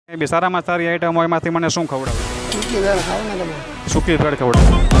B सारामां सारी item होय एमांथी मने शुं खवडावो? सूकी भेळ खाओ ने तमे। सूकी bhel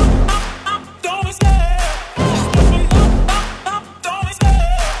खवडावो।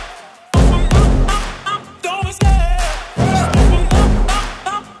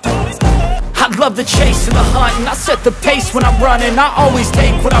 I love the chase and the hunt, and I set the pace when I'm running. I always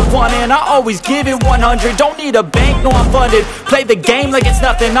take what I want and I always give it 100. Don't need a bank, no I'm funded. Play the game like it's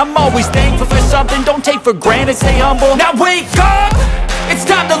nothing. I'm always thankful for something. Don't take for granted, stay humble. Now wake up, it's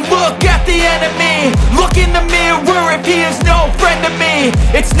time to look at the enemy. Look in the mirror if he is no friend to me.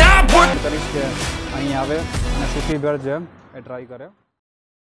 It's not worth. તરીકે અહીં આવે અને સૂકી ભેળ છે એ try કરે।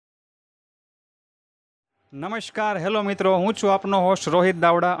 નમસ્કાર, hello મિત્રો, હું છું આપનો હોસ્ટ રોહિત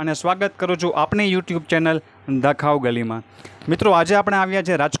દાવડા અને સ્વાગત કરું છું આપણી યુટ્યુબ ચેનલ ધ ખાવ ગલીમાં। મિત્રો, આજે આપણે આવ્યા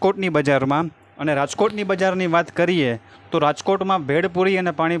છે રાજકોટની બજારમાં અને રાજકોટની બજારની વાત કરીએ તો રાજકોટમાં ભેળપુરી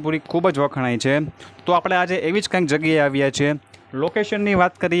અને પાણીપુરી ખૂબ જ વખણાય છે। તો આપણે આજે એવી જ કંઈક જગ્યાએ આવ્યા છીએ। લોકેશનની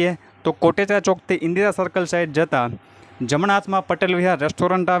વાત કરીએ તો કોટેચા ચોકથી ઇન્દિરા સર્કલ સાઈડ જતાં જમણા હાથમાં પટેલ વિહાર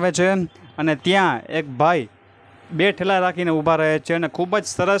રેસ્ટોરન્ટ આવે છે અને ત્યાં એક ભાઈ બે ઠેલા રાખીને ઊભા રહે છે અને ખૂબ જ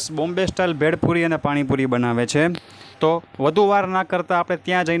સરસ બોમ્બે સ્ટાઇલ ભેળપુરી અને પાણીપુરી બનાવે છે। તો વધુ વાર ના કરતાં આપણે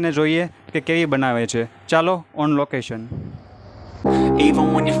ત્યાં જઈને જોઈએ કે કેવી બનાવે છે। ચાલો on location. Even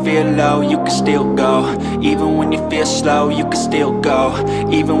when you feel low, you can still go. Even when you feel slow, you can still go.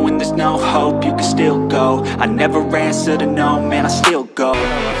 Even when there's no hope, you can still go. I never answer to no, man, I still go.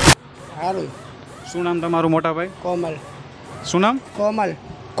 હારું। શું નામ તમારું મોટા ભાઈ? કોમલ। શું નામ? કોમલ।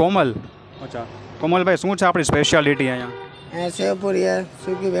 કોમલ। અચ્છા કોમલભાઈ, શું છે આપણી સ્પેશિયાલિટી અહીંયા? સેવપુરી है,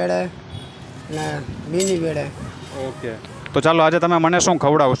 सूकी भेळ है ને બીની भेळ है। ઓકે, તો ચાલો આજે તમે મને શું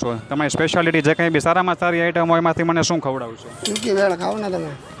ખવડાવશો? તમારી સ્પેશિયાલિટી જે કંઈ બી સારામાં સારી આઈટમ હોય એમાંથી મને શું ખવડાવશો? सूकी भेळ खाओ ने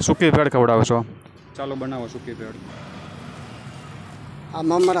तमे। સૂકી ભેળ ખવડાવશો? ચાલો બનાવો સૂકી ભેળ। આ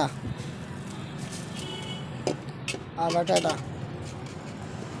મમરા, આ બટાટા,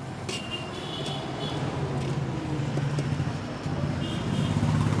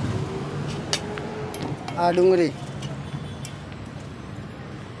 આ ડુંગળી,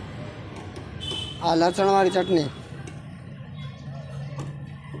 આ લસણવાળી ચટણી,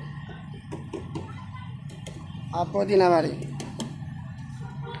 આ પુદીનાવાળી,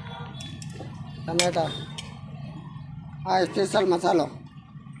 ટમેટા, આ સ્પેશિયલ મસાલો।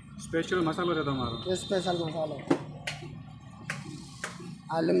 સ્પેશિયલ મસાલો છે તમારો? એ સ્પેશિયલ મસાલો।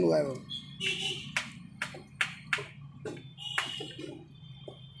 આ લીંબુ આવ્યો।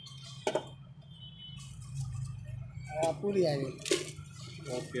 આ પૂરી આવી।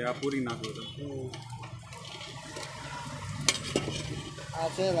 ઓકે, આ પૂરી નાખો તો। આ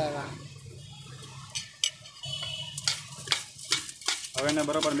સેવ આવ્યા। હવે એને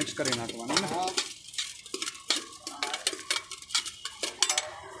બરાબર મિક્સ કરી નાખવાનું ને?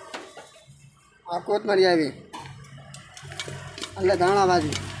 આ કોથમરી આવી એટલે ધાણા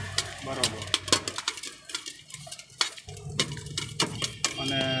ભાજી। બરાબર।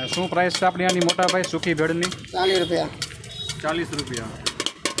 અને શું પ્રાઇસ છે આપણી આની મોટા ભાઈ સૂકી ભેળની? 40 રૂપિયા। 40 રૂપિયા।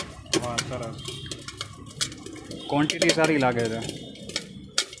 વાહ, સરસ, ક્વોન્ટિટી સારી લાગે છે।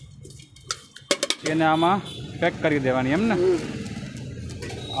 એને આમાં પેક કરી દેવાની એમ ને?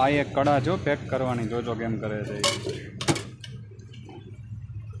 આ એક કડા જો પેક કરવાની, જોજો કેમ કરે છે।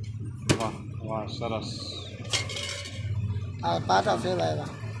 વાહ વાહ, સરસ। આ પાટા સેવ આવ્યા।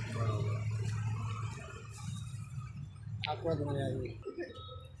 આ કોથમરી આવી।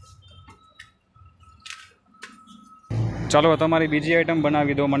 ચાલો તમારી બીજી આઈટમ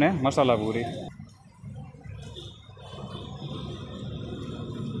બનાવી દો મને, મસાલા પૂરી।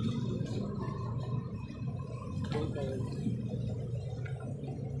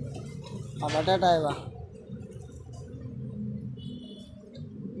 આ બટાટા આવ્યા।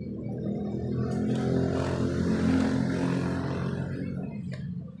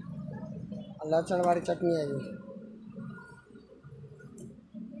 આ લસણવાળી ચટણી આવી।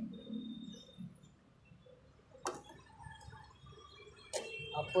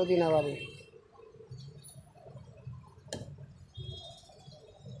 આ પુદીનાવાળી,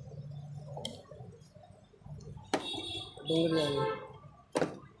 ડુંગળી આવી,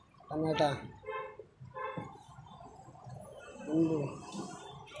 ટમેટા, લીંબુ,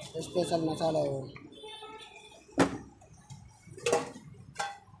 સ્પેશિયલ મસાલો આવ્યો।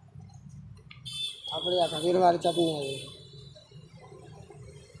 આપણી આ ખજૂરવાળી ચટણી આવી।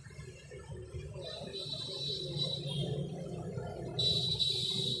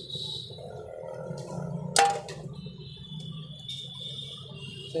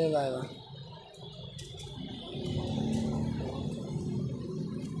 સેવ આવ્યા।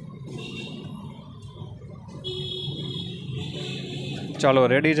 ચાલો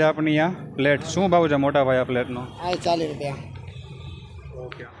રેડી છે આપણી આ પ્લેટ। શું ભાવ છે મોટા ભાઈ આ પ્લેટનો? આ 40 રૂપિયા।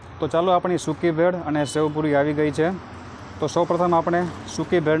 તો ચાલો આપણી સૂકી ભેળ અને સેવપુરી આવી ગઈ છે. તો સૌપ્રથમ આપણે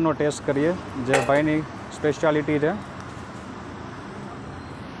સૂકી ભેળનો ટેસ્ટ કરીએ, જે ભાઈની સ્પેશિયાલિટી છે.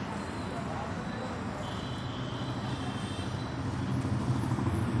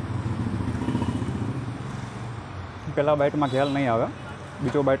 પહેલાં બાઇટમાં ખ્યાલ નહીં આવે,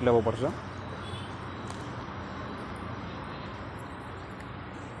 બીજો બાઇટ લેવો પડશે.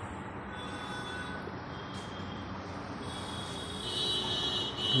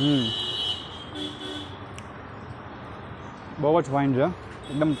 બહુ જ ફાઇન છે,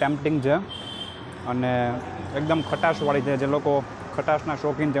 એકદમ ટેમ્પટિંગ છે અને એકદમ ખટાશવાળી છે. જે લોકો ખટાશના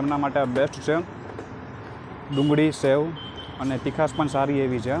શોખીન તેમના માટે બેસ્ટ છે. ડુંગળી, સેવ અને તીખાશ પણ સારી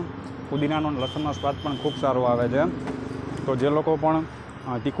એવી છે. પુદીનાનો લસણનો સ્વાદ પણ ખૂબ સારો આવે છે. તો જે લોકો પણ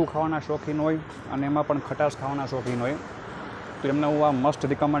તીખું ખાવાના શોખીન હોય અને એમાં પણ ખટાશ ખાવાના શોખીન હોય તો એમને હું આ મસ્ત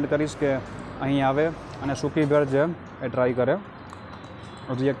રિકમેન્ડ કરીશ કે અહીં આવે અને સૂકી ભેળ છે એ ટ્રાય કરે.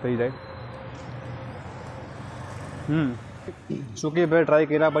 હજી એક થઈ જાય. સૂકી ભેળ ટ્રાય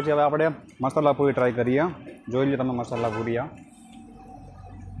કર્યા પછી હવે આપણે મસાલા પૂરી ટ્રાય કરીએ. જોઈ લો તમે મસાલા પૂરી. આ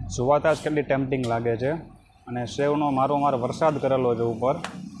જોવાતા જ કેટલી ટેમ્પટિંગ લાગે છે અને સેવનો મારો વરસાદ કરેલો છે ઉપર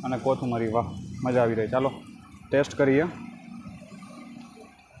અને કોથમરી. વાહ, મજા આવી રહી. ચાલો ટેસ્ટ કરીએ.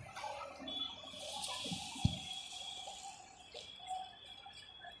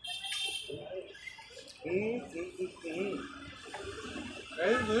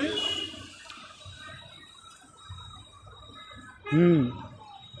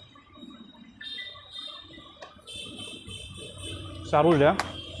 સારું છે.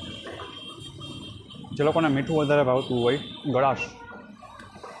 જે લોકોને મીઠું વધારે ભાવતું હોય, ગળાશ,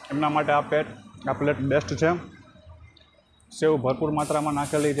 એમના માટે આ પ્લેટ બેસ્ટ છે. સેવ ભરપૂર માત્રામાં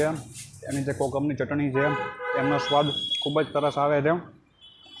નાખેલી છે. એની જે કોકમની ચટણી છે એમનો સ્વાદ ખૂબ જ સરસ આવે છે.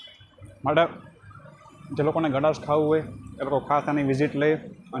 માટે જે લોકોને ગળાશ ખાવું હોય એ લોકો ખાસ આની વિઝિટ લે,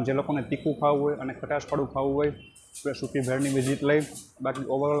 અને જે લોકોને તીખું ખાવું હોય અને ખટાશવાળું ખાવું હોય તો સૂકી ભેળની વિઝિટ લઈ. બાકી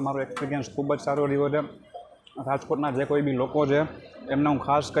ઓવરઓલ મારો એક્સપિરિયન્સ ખૂબ જ સારો રહ્યો છે. રાજકોટના જે કોઈ બી લોકો છે એમને હું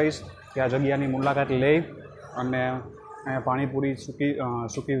ખાસ કહીશ કે આ જગ્યાની મુલાકાત લે અને પાણીપુરી,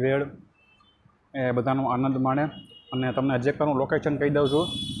 સૂકી ભેળ એ બધાનો આનંદ માણે. અને તમને હજી એકનું લોકેશન કહી દઉં છું.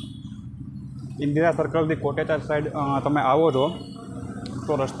 ઇન્દિરા સર્કલથી કોટેચાર સાઈડ તમે આવો છો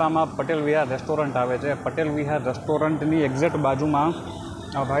તો રસ્તામાં પટેલ વિહાર રેસ્ટોરન્ટ આવે છે. પટેલ વિહાર રેસ્ટોરન્ટની એક્ઝેક્ટ બાજુમાં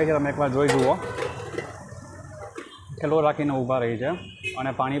આ ભાઈ છે, તમે એકવાર જોઈ જુઓ, ઠેલો રાખીને ઊભા રહી છે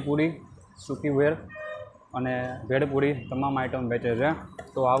અને પાણીપુરી, સૂકી ભેળ અને ભેળપુરી તમામ આઈટમ વેચે છે.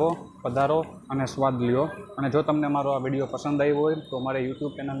 તો આવો, પધારો અને સ્વાદ લ્યો. અને જો તમને મારો આ વિડીયો પસંદ આવ્યો હોય તો મારે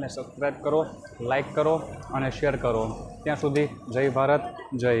યુટ્યુબ ચેનલને સબસ્ક્રાઈબ કરો, લાઇક કરો અને શેર કરો. ત્યાં સુધી જય ભારત,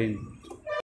 જય હિન્દ.